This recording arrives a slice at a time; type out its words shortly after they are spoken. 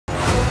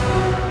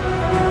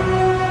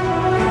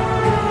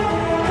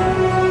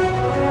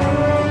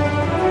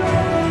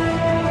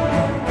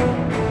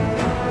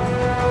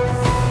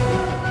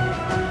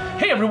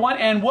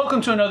and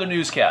welcome to another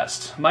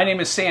newscast. My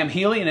name is Sam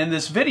Healey, and in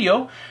this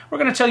video, we're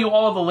going to tell you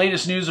all of the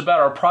latest news about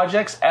our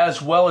projects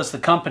as well as the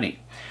company.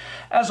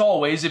 As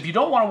always, if you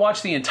don't want to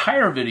watch the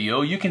entire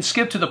video, you can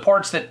skip to the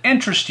parts that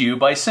interest you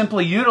by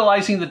simply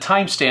utilizing the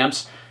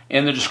timestamps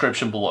in the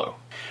description below.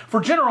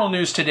 For general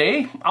news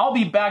today, I'll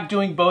be back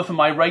doing both of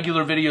my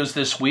regular videos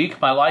this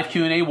week. My live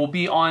Q&A will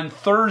be on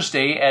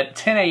Thursday at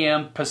 10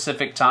 a.m.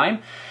 Pacific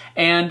time,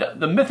 and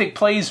the Mythic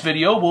Plays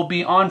video will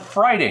be on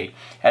Friday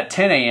at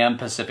 10 a.m.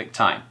 Pacific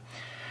time.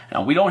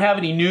 Now, we don't have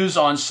any news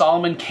on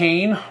Solomon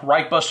Kane,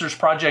 Reichbusters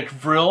Project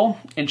Vril,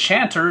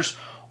 Enchanters,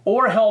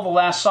 or Hell the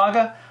Last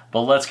Saga,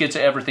 but let's get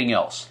to everything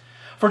else.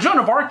 For Joan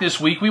of Arc this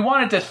week, we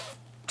wanted to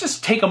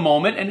just take a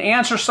moment and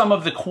answer some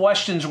of the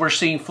questions we're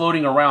seeing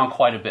floating around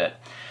quite a bit.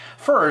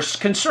 First,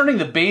 concerning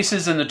the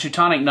bases in the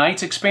Teutonic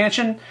Knights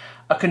expansion,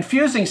 a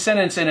confusing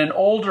sentence in an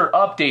older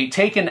update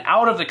taken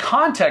out of the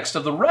context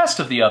of the rest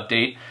of the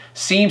update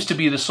seems to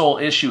be the sole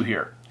issue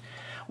here.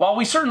 While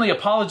we certainly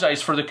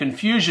apologize for the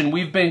confusion,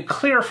 we've been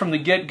clear from the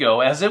get-go,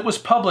 as it was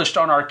published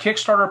on our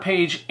Kickstarter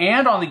page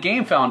and on the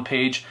GameFound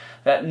page,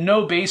 that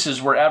no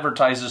bases were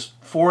advertised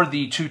for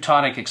the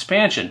Teutonic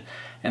expansion,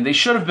 and they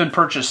should have been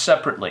purchased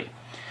separately.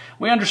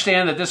 We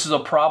understand that this is a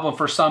problem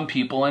for some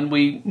people, and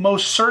we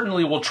most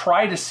certainly will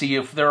try to see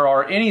if there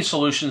are any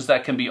solutions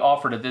that can be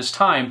offered at this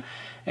time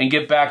and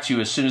get back to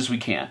you as soon as we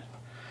can.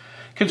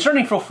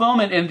 Concerning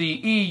fulfillment in the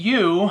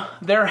EU,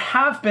 there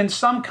have been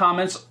some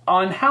comments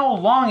on how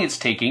long it's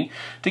taking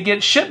to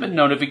get shipment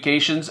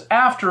notifications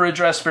after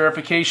address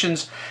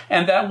verifications,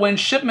 and that when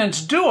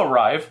shipments do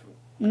arrive,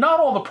 not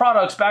all the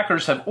products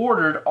backers have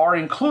ordered are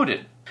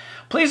included.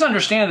 Please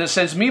understand that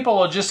since Meeple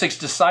Logistics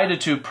decided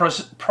to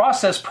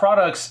process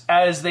products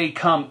as they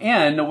come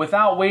in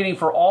without waiting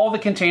for all the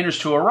containers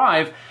to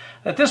arrive,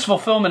 that this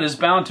fulfillment is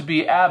bound to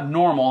be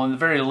abnormal in the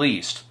very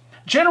least.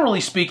 Generally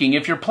speaking,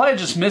 if your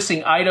pledge is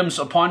missing items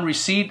upon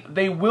receipt,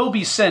 they will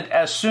be sent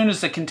as soon as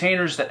the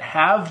containers that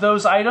have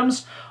those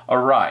items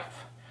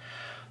arrive.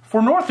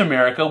 For North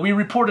America, we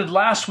reported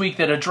last week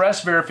that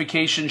address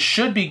verification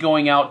should be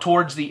going out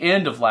towards the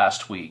end of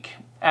last week,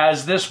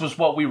 as this was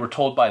what we were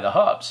told by the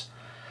hubs.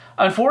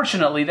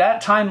 Unfortunately,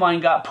 that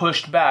timeline got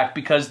pushed back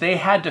because they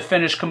had to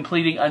finish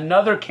completing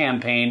another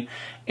campaign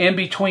in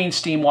between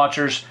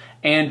Steamwatchers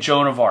and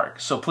Joan of Arc,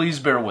 so please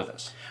bear with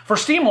us. For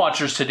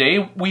Steamwatchers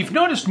today, we've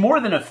noticed more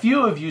than a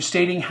few of you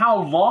stating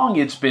how long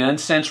it's been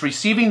since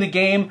receiving the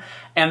game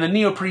and the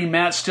neoprene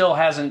mat still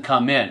hasn't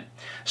come in.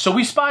 So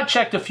we spot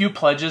checked a few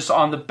pledges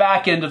on the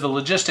back end of the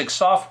logistics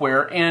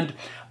software, and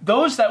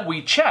those that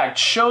we checked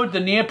showed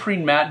the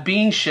neoprene mat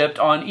being shipped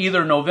on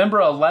either November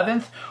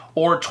 11th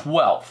or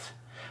 12th.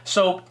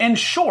 So in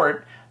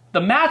short,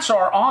 the mats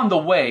are on the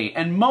way,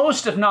 and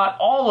most if not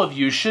all of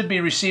you should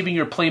be receiving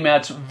your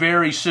playmats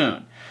very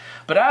soon.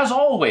 But as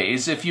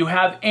always, if you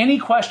have any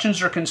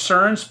questions or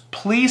concerns,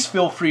 please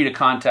feel free to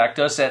contact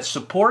us at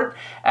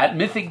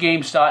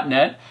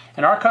support@mythicgames.net,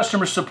 and our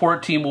customer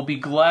support team will be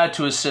glad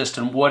to assist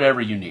in whatever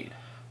you need.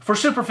 For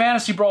Super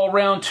Fantasy Brawl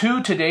Round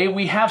 2 today,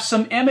 we have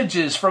some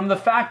images from the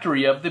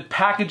factory of the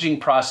packaging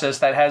process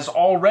that has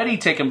already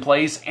taken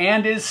place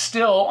and is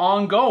still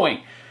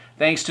ongoing,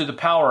 thanks to the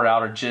power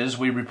outages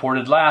we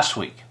reported last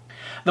week.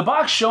 The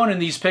box shown in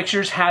these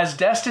pictures has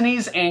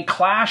Destinies and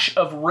Clash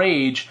of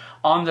Rage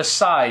on the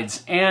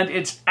sides, and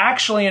it's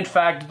actually, in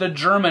fact, the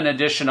German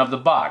edition of the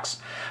box.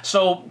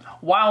 So,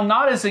 while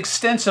not as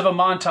extensive a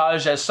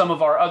montage as some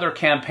of our other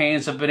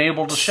campaigns have been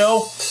able to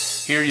show,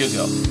 here you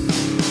go.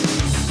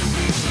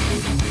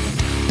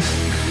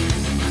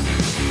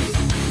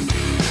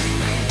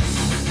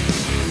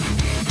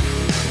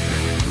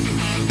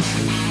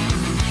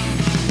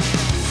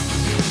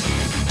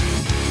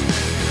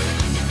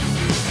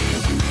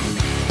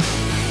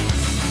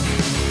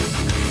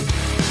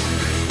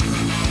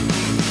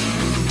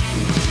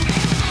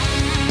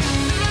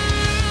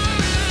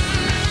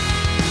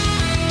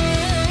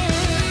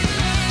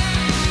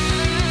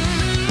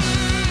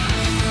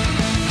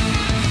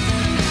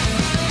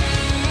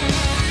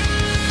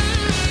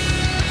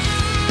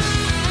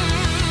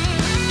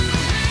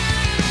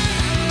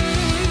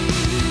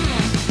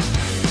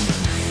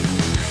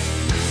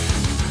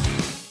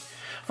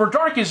 For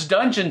Darkest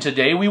Dungeon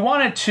today, we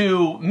wanted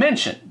to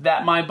mention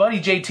that my buddy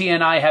JT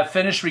and I have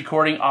finished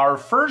recording our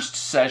first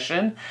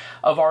session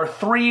of our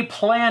 3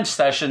 planned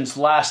sessions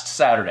last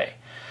Saturday.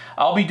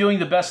 I'll be doing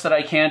the best that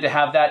I can to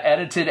have that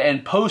edited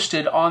and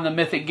posted on the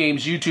Mythic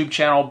Games YouTube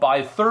channel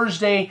by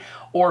Thursday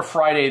or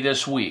Friday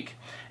this week.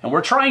 And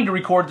we're trying to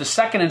record the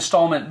second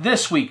installment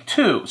this week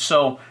too,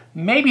 so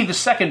maybe the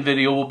second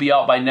video will be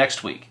out by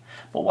next week.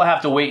 But we'll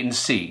have to wait and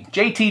see.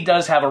 JT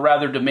does have a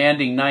rather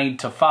demanding 9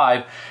 to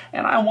 5,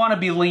 and I want to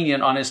be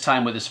lenient on his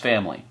time with his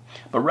family.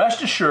 But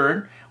rest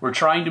assured, we're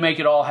trying to make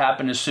it all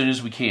happen as soon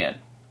as we can.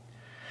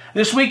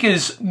 This week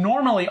is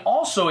normally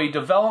also a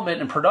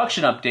development and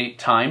production update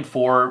time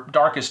for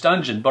Darkest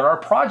Dungeon, but our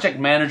project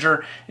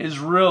manager is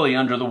really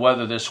under the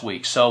weather this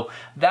week, so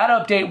that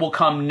update will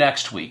come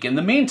next week. In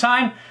the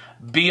meantime,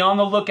 be on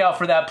the lookout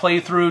for that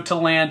playthrough to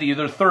land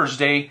either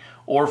Thursday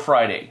or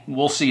Friday.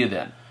 We'll see you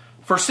then.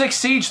 For Six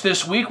Siege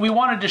this week, we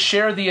wanted to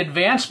share the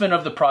advancement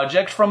of the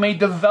project from a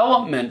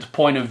development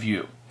point of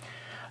view.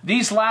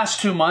 These last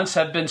 2 months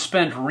have been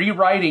spent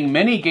rewriting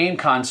many game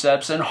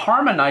concepts and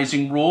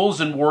harmonizing rules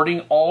and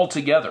wording all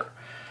together.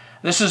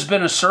 This has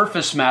been a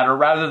surface matter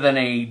rather than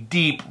a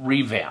deep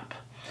revamp.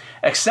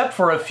 Except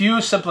for a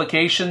few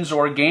simplifications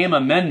or game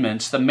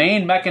amendments, the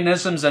main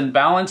mechanisms and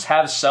balance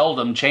have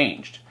seldom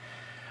changed.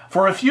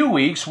 For a few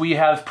weeks, we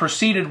have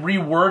proceeded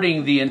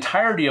rewording the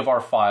entirety of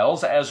our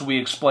files as we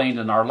explained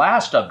in our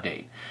last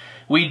update.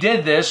 We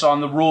did this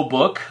on the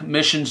rulebook,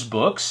 missions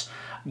books,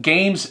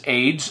 games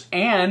aids,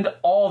 and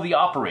all the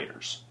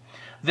operators.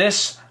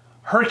 This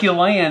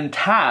Herculean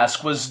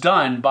task was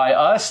done by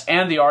us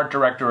and the art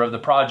director of the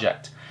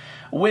project.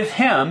 With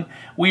him,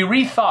 we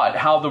rethought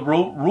how the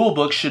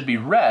rulebook should be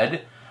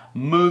read,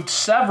 moved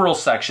several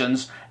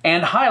sections,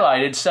 and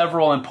highlighted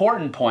several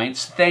important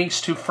points thanks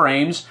to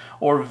frames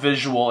or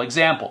visual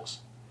examples.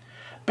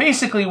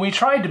 Basically, we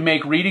tried to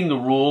make reading the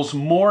rules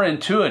more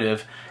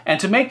intuitive and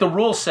to make the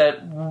rule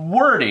set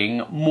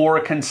wording more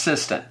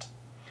consistent.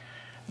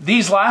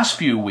 These last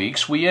few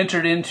weeks, we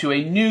entered into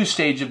a new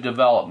stage of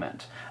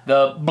development,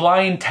 the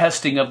blind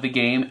testing of the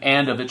game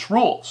and of its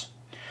rules.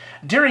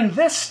 During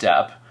this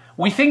step,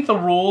 we think the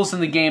rules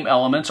and the game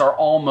elements are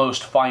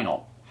almost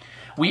final.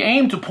 We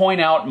aim to point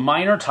out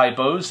minor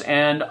typos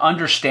and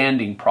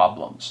understanding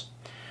problems.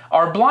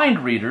 Our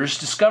blind readers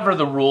discover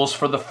the rules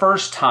for the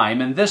first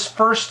time, and this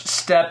first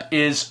step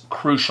is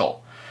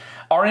crucial.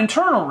 Our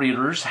internal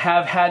readers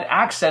have had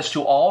access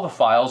to all the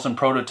files and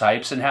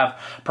prototypes and have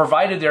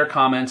provided their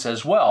comments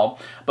as well,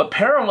 but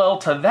parallel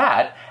to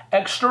that,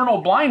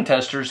 external blind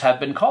testers have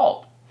been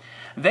called.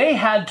 They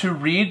had to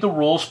read the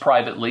rules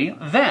privately,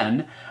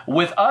 then,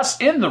 with us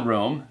in the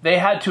room, they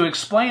had to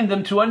explain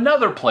them to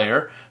another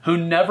player who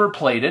never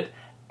played it,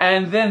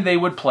 and then they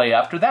would play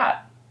after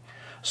that.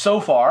 So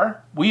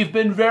far, we've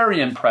been very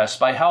impressed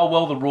by how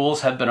well the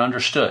rules have been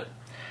understood.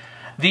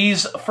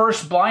 These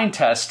first blind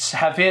tests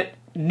have hit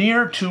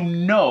near to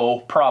no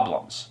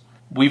problems.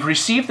 We've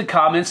received the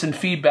comments and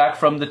feedback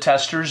from the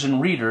testers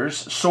and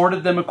readers,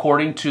 sorted them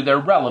according to their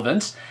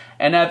relevance,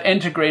 and have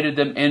integrated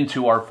them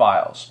into our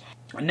files.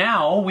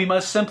 Now, we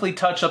must simply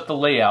touch up the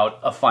layout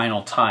a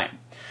final time.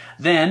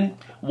 Then,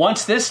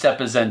 once this step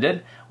is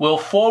ended, we'll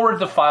forward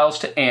the files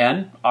to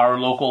Anne, our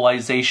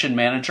localization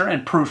manager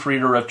and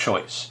proofreader of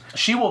choice.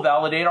 She will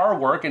validate our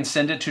work and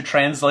send it to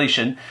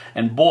translation,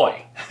 and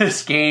boy,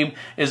 this game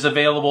is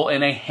available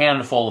in a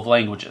handful of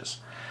languages.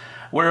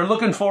 We're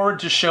looking forward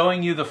to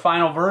showing you the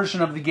final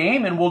version of the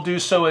game, and we'll do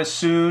so as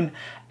soon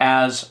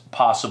as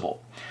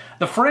possible.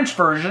 The French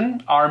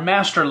version, our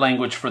master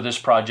language for this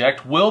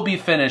project, will be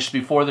finished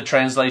before the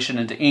translation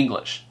into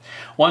English.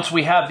 Once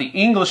we have the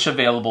English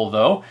available,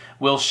 though,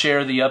 we'll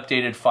share the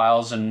updated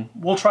files and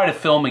we'll try to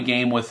film a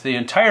game with the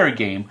entire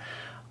game,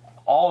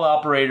 all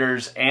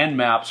operators and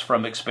maps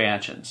from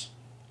expansions.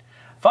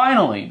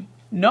 Finally,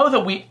 know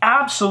that we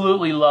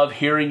absolutely love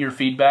hearing your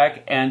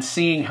feedback and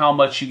seeing how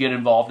much you get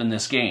involved in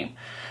this game.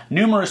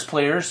 Numerous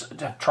players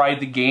have tried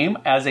the game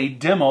as a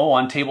demo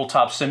on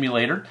Tabletop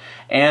Simulator,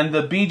 and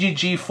the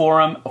BGG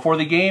forum for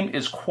the game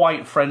is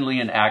quite friendly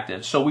and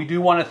active. So we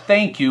do want to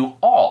thank you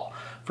all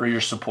for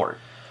your support.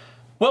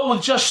 Well,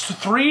 with just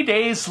 3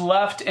 days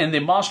left in the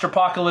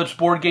Monsterpocalypse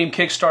board game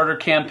Kickstarter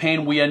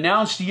campaign, we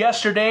announced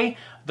yesterday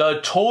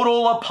the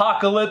Total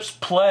Apocalypse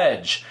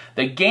Pledge,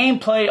 the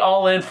gameplay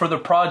all-in for the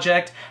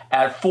project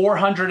at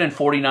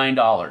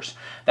 $449.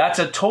 That's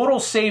a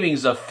total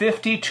savings of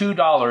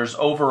 $52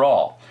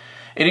 overall.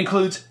 It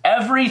includes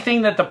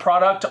everything that the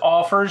product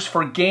offers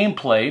for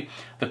gameplay,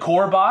 the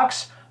core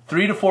box,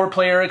 3 to 4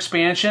 player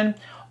expansion,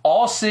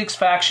 all 6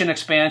 faction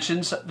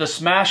expansions, the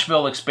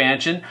Smashville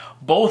expansion,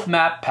 both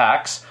map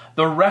packs,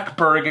 the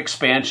Wreckburg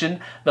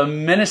expansion, the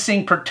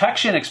Menacing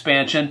Protection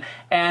expansion,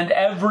 and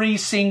every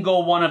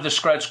single one of the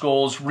stretch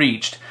goals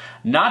reached.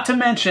 Not to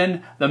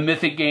mention the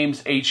Mythic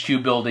Games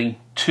HQ building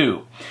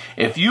too.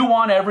 If you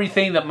want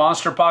everything that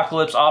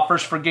Monsterpocalypse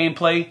offers for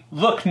gameplay,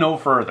 look no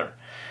further.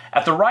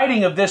 At the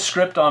writing of this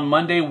script on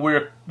Monday,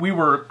 we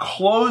were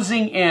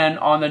closing in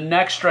on the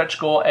next stretch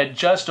goal at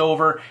just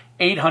over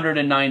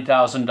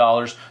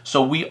 $809,000,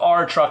 so we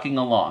are trucking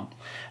along.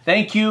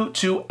 Thank you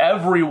to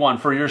everyone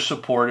for your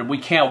support, and we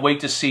can't wait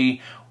to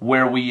see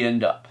where we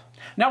end up.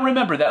 Now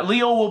remember that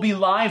Leo will be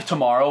live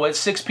tomorrow at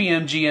 6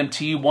 p.m.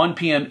 GMT, 1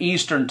 p.m.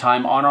 Eastern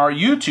Time on our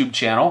YouTube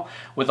channel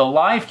with a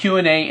live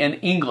Q&A in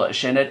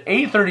English, and at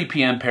 8:30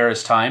 p.m.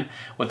 Paris time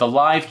with a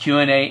live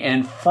Q&A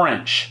in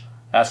French.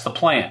 That's the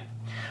plan.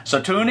 So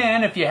tune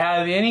in if you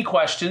have any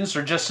questions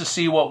or just to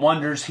see what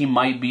wonders he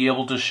might be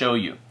able to show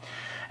you.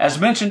 As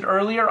mentioned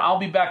earlier, I'll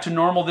be back to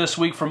normal this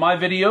week for my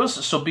videos,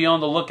 so be on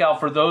the lookout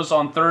for those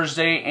on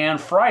Thursday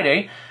and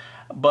Friday.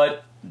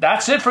 But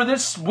that's it for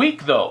this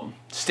week, though.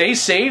 Stay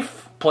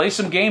safe, play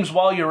some games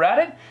while you're at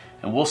it,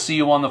 and we'll see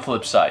you on the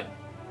flip side.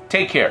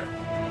 Take care.